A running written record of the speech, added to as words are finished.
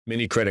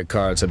Many credit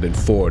cards have been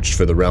forged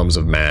for the realms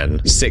of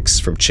man. 6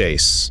 from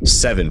Chase,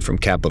 7 from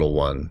Capital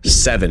One,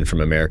 7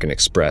 from American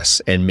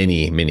Express, and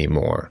many, many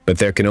more. But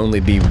there can only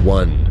be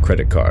one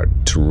credit card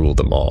to rule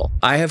them all.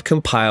 I have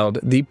compiled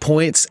the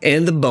points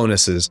and the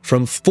bonuses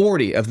from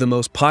 40 of the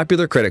most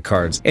popular credit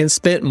cards and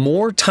spent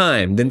more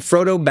time than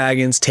Frodo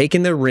Baggins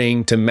taking the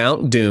ring to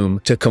Mount Doom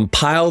to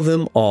compile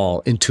them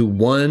all into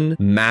one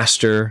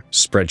master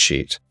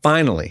spreadsheet.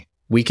 Finally,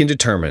 we can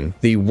determine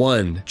the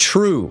one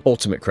true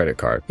ultimate credit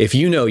card. If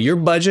you know your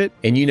budget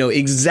and you know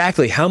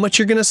exactly how much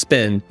you're gonna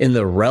spend in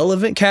the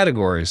relevant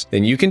categories,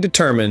 then you can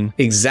determine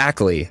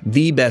exactly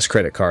the best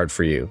credit card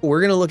for you.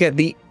 We're gonna look at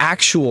the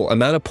actual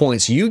amount of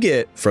points you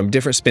get from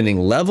different spending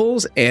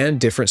levels and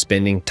different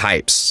spending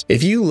types.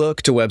 If you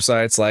look to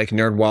websites like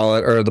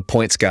NerdWallet or the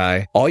Points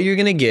Guy, all you're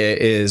gonna get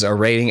is a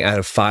rating out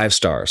of 5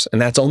 stars,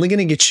 and that's only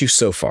gonna get you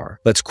so far.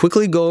 Let's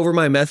quickly go over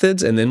my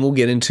methods and then we'll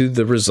get into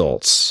the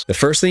results. The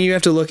first thing you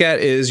have to look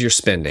at is your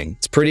spending.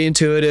 It's pretty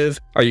intuitive.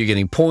 Are you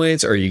getting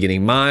points? Are you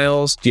getting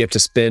miles? Do you have to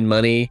spend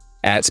money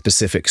at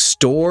specific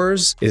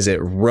stores? Is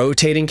it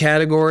rotating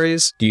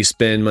categories? Do you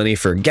spend money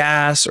for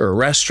gas or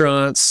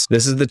restaurants?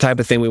 This is the type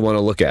of thing we want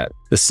to look at.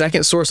 The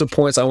second source of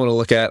points I want to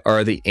look at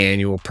are the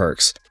annual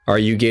perks. Are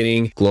you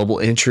getting global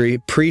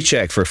entry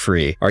pre-check for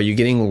free? Are you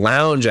getting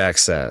lounge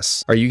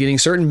access? Are you getting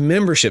certain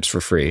memberships for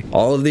free?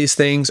 All of these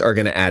things are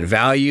going to add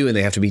value and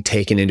they have to be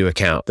taken into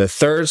account. The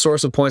third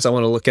source of points I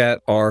want to look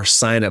at are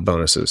sign-up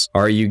bonuses.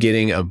 Are you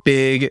getting a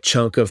big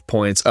chunk of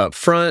points up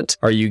front?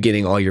 Are you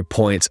getting all your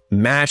points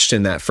matched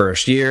in that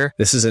first year?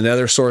 This is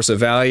another source of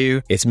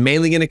value. It's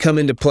mainly going to come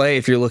into play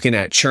if you're looking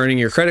at churning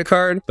your credit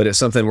card, but it's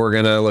something we're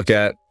going to look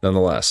at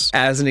nonetheless.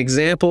 As an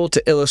example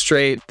to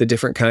illustrate the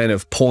different kind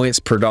of points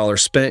per dollar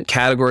spent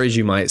categories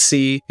you might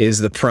see is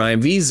the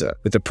Prime Visa.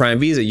 With the Prime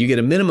Visa, you get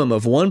a minimum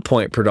of 1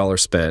 point per dollar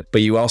spent,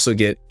 but you also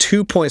get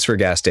 2 points for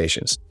gas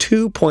stations,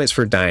 2 points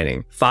for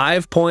dining,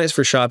 5 points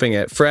for shopping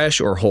at Fresh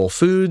or Whole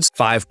Foods,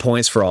 5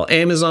 points for all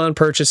Amazon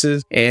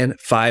purchases, and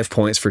 5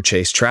 points for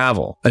Chase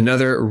Travel.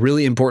 Another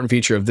really important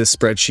feature of this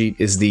spreadsheet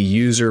is the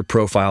user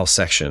profile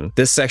section.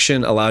 This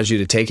section allows you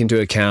to take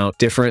into account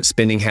different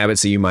spending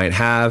habits that you might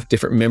have,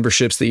 different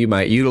memberships that you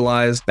might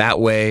utilize. That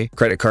way,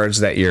 credit cards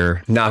that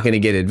you're not going to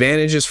get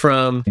advantages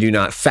from do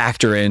not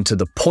factor into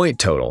the point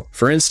total.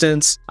 For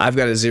instance, I've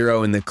got a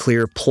 0 in the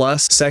Clear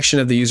Plus section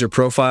of the user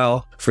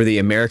profile for the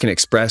American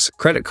Express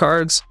credit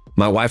cards.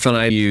 My wife and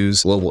I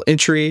use global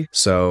entry,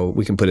 so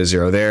we can put a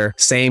 0 there.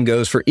 Same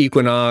goes for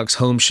Equinox,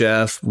 Home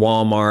Chef,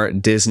 Walmart,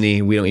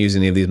 Disney. We don't use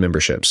any of these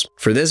memberships.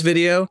 For this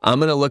video, I'm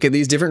going to look at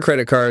these different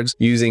credit cards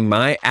using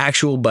my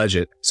actual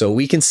budget so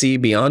we can see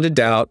beyond a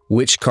doubt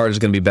which card is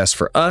going to be best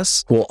for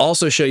us. We'll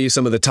also show you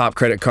some of the top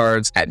credit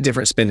cards at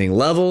different spending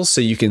levels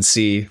so you can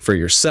see for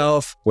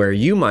yourself where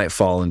you might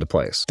fall into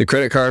place. The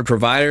credit card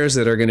providers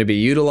that are going to be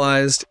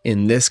utilized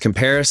in this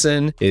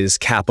comparison is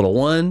Capital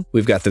One.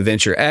 We've got the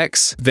Venture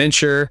X,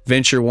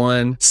 Venture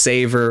One,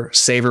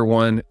 Saver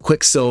One,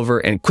 Quicksilver,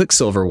 and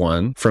Quicksilver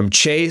One. From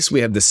Chase,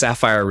 we have the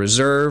Sapphire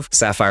Reserve,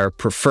 Sapphire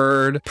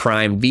Preferred,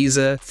 Prime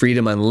Visa,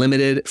 Freedom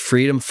Unlimited,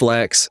 Freedom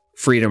Flex,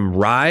 Freedom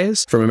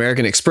Rise. From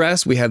American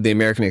Express, we have the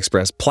American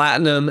Express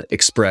Platinum,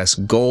 Express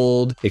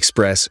Gold,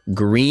 Express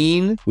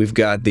Green. We've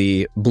got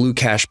the Blue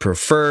Cash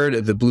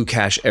Preferred, the Blue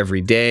Cash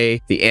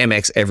Everyday, the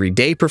Amex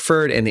Everyday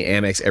Preferred, and the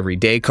Amex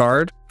Everyday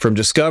Card. From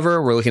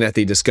Discover, we're looking at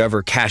the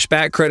Discover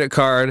Cashback Credit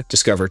Card,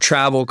 Discover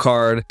Travel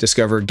Card,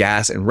 Discover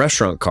Gas and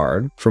Restaurant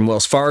Card. From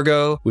Wells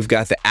Fargo, we've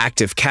got the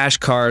Active Cash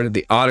Card,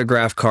 the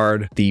Autograph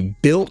Card, the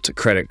Built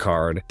Credit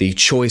Card, the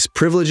Choice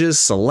Privileges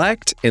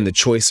Select, and the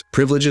Choice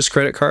Privileges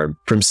Credit Card.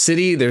 From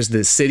Citi, there's the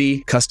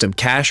Citi Custom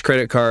Cash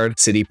Credit Card,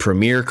 Citi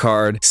Premier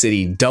Card,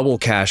 Citi Double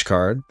Cash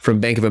Card. From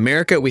Bank of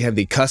America, we have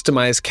the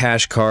Customized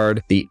Cash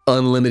Card, the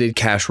Unlimited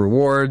Cash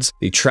Rewards,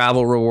 the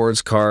Travel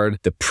Rewards Card,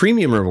 the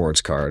Premium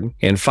Rewards Card,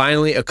 and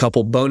finally, a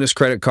couple bonus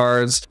credit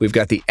cards. We've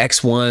got the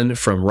X1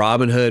 from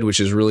Robinhood, which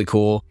is really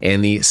cool,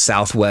 and the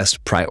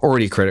Southwest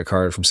Priority Credit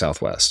Card from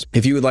Southwest.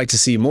 If you would like to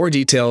see more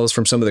details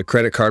from some of the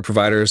credit card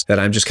providers that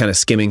I'm just kind of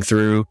skimming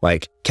through,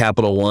 like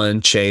Capital One,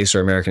 Chase, or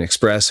American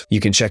Express, you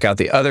can check out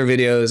the other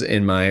videos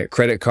in my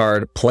credit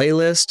card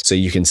playlist so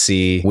you can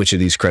see which of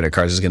these credit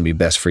cards is going to be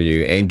best for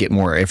you and get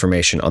more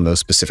information on those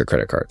specific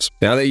credit cards.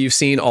 Now that you've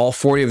seen all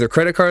 40 of the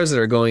credit cards that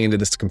are going into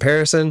this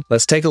comparison,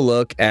 let's take a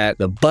look at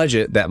the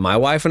budget that my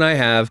wife and I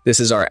have. This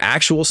is our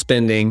actual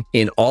spending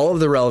in all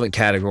of the relevant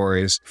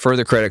categories for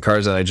the credit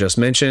cards that I just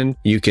mentioned.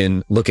 You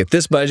can look at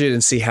this budget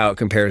and see how it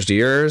compares to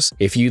yours.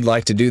 If you'd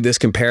like to do this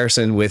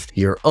comparison with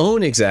your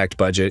own exact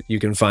budget, you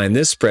can find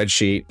this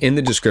spreadsheet in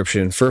the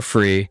description for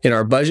free. In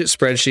our budget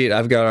spreadsheet,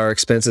 I've got our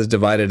expenses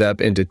divided up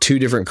into 2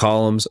 different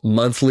columns,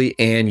 monthly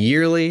and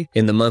yearly.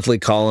 In the monthly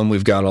column,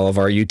 we've got all of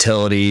our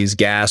utilities,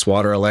 gas,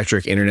 water,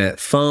 electric, internet,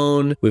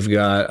 phone. We've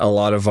got a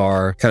lot of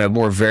our kind of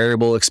more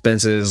variable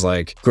expenses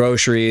like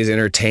groceries,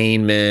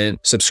 entertainment,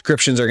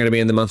 subscriptions are going to be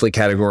in the monthly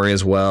category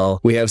as well.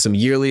 We have some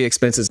yearly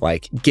expenses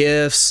like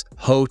gifts,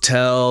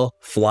 hotel,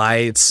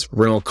 flights,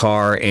 rental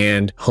car,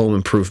 and home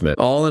improvement.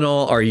 All in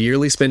all, our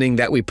yearly spending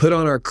that we put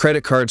on our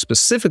credit card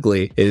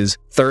specifically is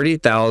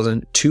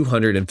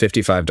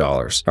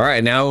 $30,255. All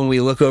right, now when we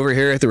look over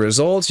here at the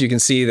results, you can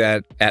see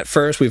that at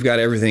first we've got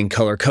everything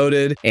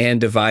color-coded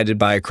and divided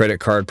by credit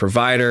card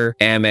provider,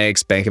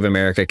 Amex, Bank of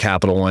America,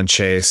 Capital One,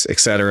 Chase,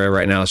 etc.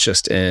 Right now it's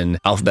just in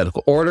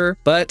alphabetical order,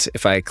 but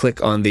if I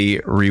click on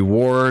the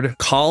reward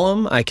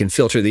column, I can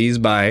filter these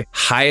by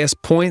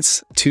highest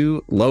points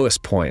to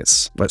lowest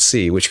points. Let's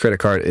see which credit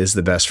card is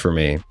the best for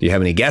me. Do you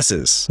have any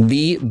guesses?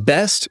 The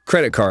best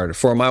credit card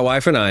for my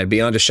wife and I,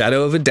 beyond a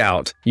shadow of a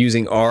doubt,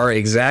 using our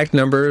exact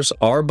numbers,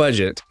 our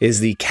budget, is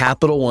the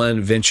Capital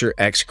One Venture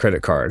X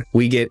credit card.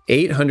 We get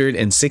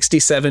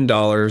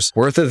 $867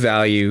 worth of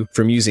value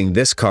from using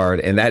this card,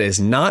 and that is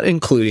not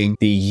including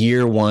the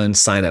year one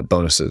sign-up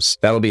bonuses.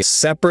 That'll be a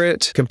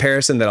separate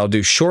comparison that I'll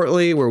do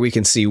shortly where we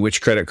can see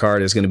which credit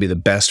card is going to be the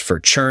best for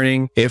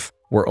churning if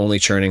we're only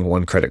churning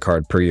one credit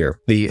card per year.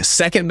 The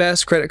second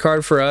best credit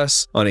card for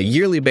us on a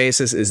yearly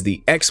basis is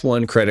the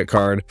X1 credit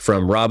card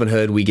from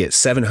Robinhood. We get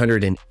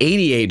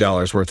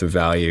 $788 worth of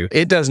value.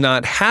 It does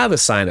not have a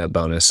sign-up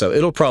bonus, so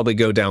it'll probably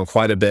go down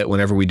quite a bit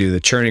whenever we do the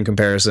churning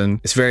comparison.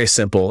 It's very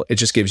simple. It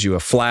just gives you a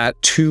flat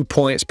 2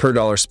 points per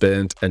dollar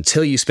spent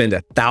until you spend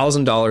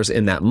 $1,000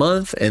 in that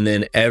month, and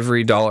then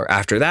every dollar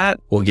after that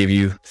will give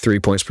you 3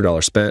 points per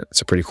dollar spent.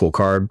 It's a pretty cool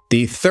card.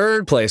 The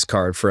third place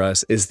card for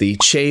us is the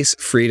Chase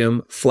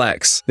Freedom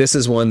Flex. This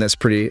is one that's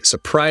pretty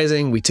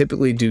surprising. We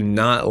typically do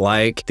not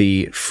like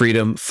the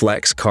Freedom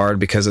Flex card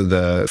because of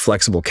the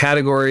flexible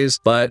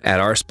categories, but at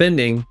our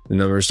spending, the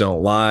numbers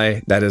don't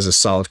lie. That is a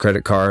solid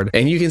credit card.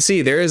 And you can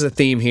see there is a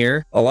theme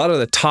here. A lot of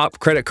the top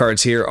credit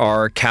cards here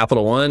are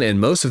Capital One, and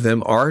most of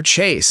them are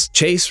Chase.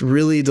 Chase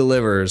really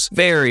delivers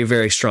very,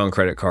 very strong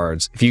credit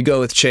cards. If you go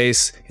with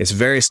Chase, it's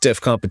very stiff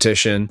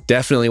competition.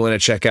 Definitely want to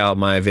check out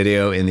my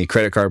video in the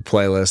credit card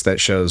playlist that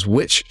shows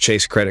which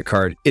Chase credit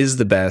card is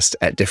the best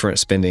at different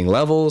spending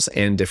levels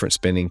and different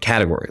spending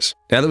categories.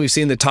 Now that we've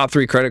seen the top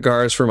 3 credit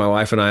cards for my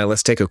wife and I,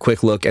 let's take a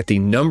quick look at the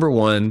number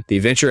 1, the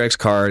Venture X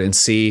card, and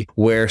see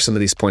where some of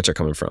these points are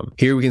coming from.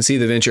 Here we can see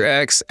the Venture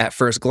X. At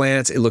first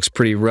glance, it looks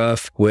pretty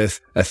rough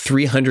with a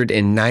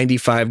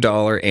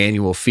 $395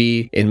 annual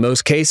fee. In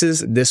most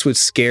cases, this would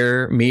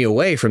scare me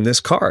away from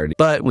this card.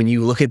 But when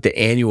you look at the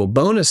annual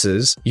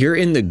bonuses, you're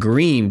in the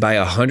green by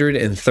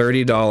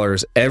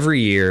 $130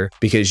 every year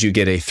because you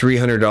get a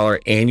 $300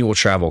 annual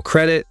travel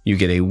credit, you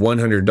get a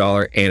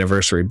 $100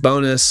 anniversary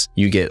bonus,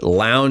 you get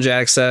lounge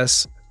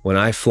access. When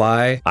I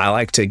fly, I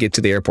like to get to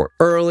the airport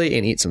early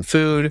and eat some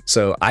food.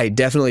 So I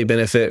definitely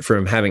benefit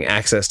from having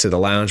access to the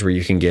lounge where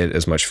you can get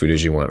as much food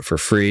as you want for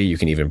free. You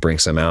can even bring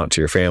some out to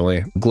your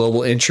family.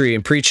 Global entry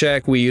and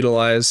pre-check we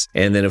utilize.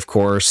 And then of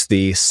course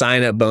the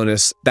sign-up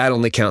bonus, that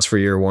only counts for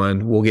year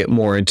one. We'll get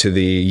more into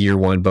the year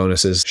one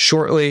bonuses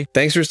shortly.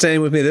 Thanks for staying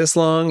with me this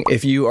long.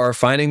 If you are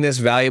finding this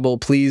valuable,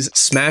 please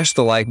smash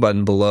the like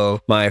button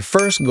below. My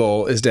first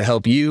goal is to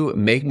help you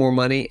make more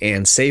money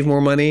and save more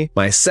money.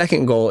 My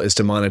second goal is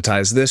to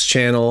monetize this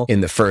channel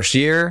in the first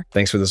year.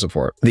 Thanks for the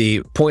support.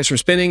 The points for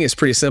spending is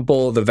pretty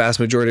simple. The vast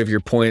majority of your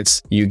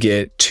points, you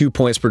get 2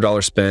 points per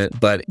dollar spent,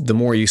 but the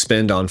more you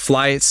spend on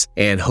flights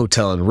and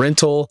hotel and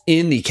rental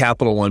in the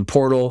Capital One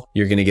portal,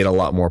 you're going to get a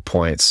lot more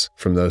points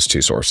from those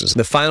two sources.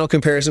 The final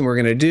comparison we're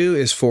going to do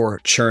is for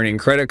churning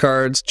credit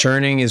cards.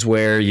 Churning is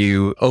where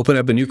you open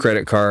up a new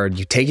credit card,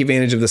 you take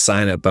advantage of the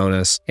sign-up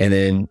bonus, and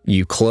then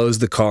you close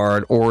the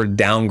card or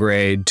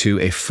downgrade to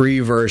a free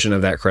version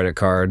of that credit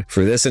card.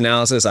 For this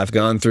analysis, I've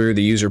gone through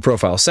the user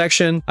profile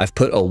section. I've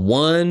put a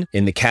 1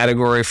 in the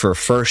category for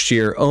first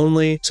year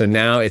only. So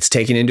now it's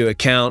taking into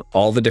account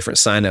all the different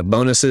sign-up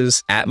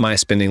bonuses at my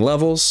spending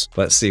levels.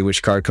 Let's see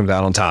which card comes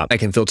out on top. I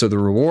can filter the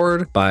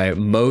reward by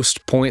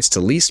most points to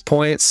least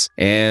points.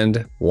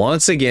 And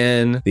once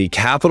again, the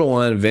Capital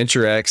One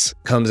Venture X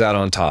comes out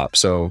on top.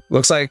 So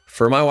looks like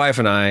for my wife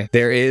and I,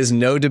 there is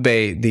no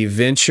debate. The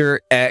Venture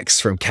X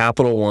from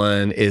Capital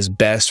One is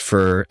best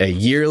for a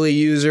yearly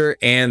user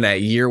and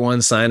that year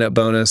one sign-up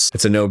bonus.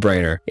 It's a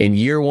no-brainer.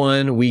 In year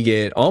one, we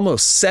get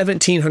almost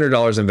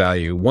 $1,700 in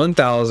value,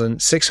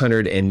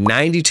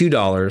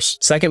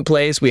 $1,692. Second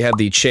place, we have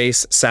the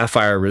Chase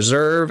Sapphire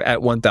Reserve at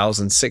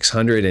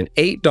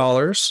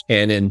 $1,608.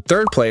 And in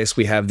third place,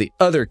 we have the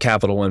other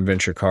Capital One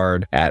Venture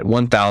card at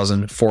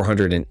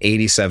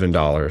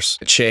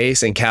 $1,487.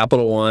 Chase and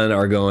Capital One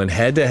are going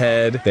head to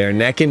head. They're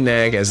neck and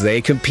neck as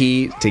they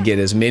compete to get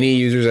as many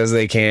users as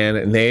they can,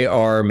 and they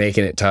are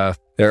making it tough.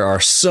 There are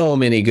so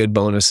many good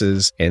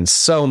bonuses and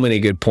so many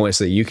good points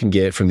that you can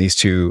get from these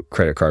two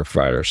credit card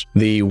providers.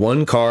 The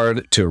one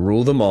card to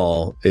rule them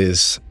all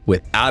is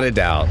without a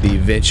doubt the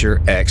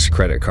Venture X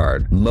credit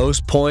card.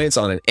 Most points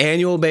on an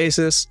annual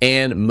basis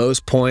and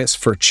most points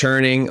for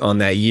churning on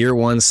that year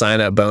one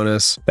sign-up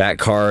bonus. That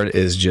card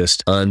is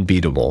just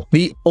unbeatable.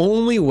 The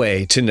only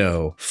way to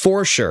know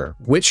for sure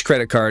which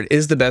credit card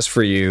is the best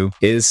for you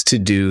is to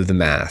do the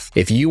math.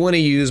 If you want to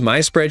use my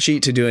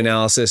spreadsheet to do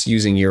analysis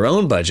using your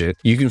own budget,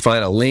 you can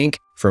find a link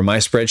for my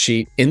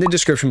spreadsheet in the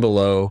description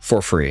below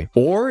for free.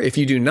 Or if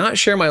you do not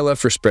share my love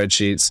for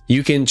spreadsheets,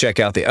 you can check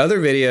out the other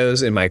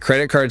videos in my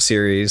credit card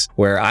series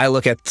where I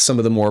look at some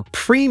of the more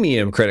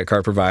premium credit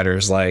card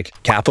providers like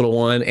Capital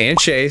One and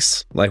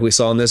Chase, like we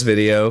saw in this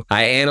video.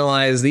 I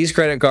analyze these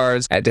credit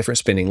cards at different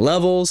spending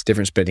levels,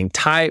 different spending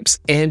types,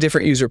 and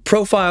different user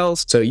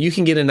profiles so you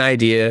can get an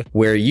idea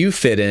where you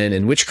fit in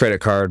and which credit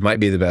card might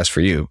be the best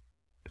for you.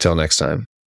 Until next time.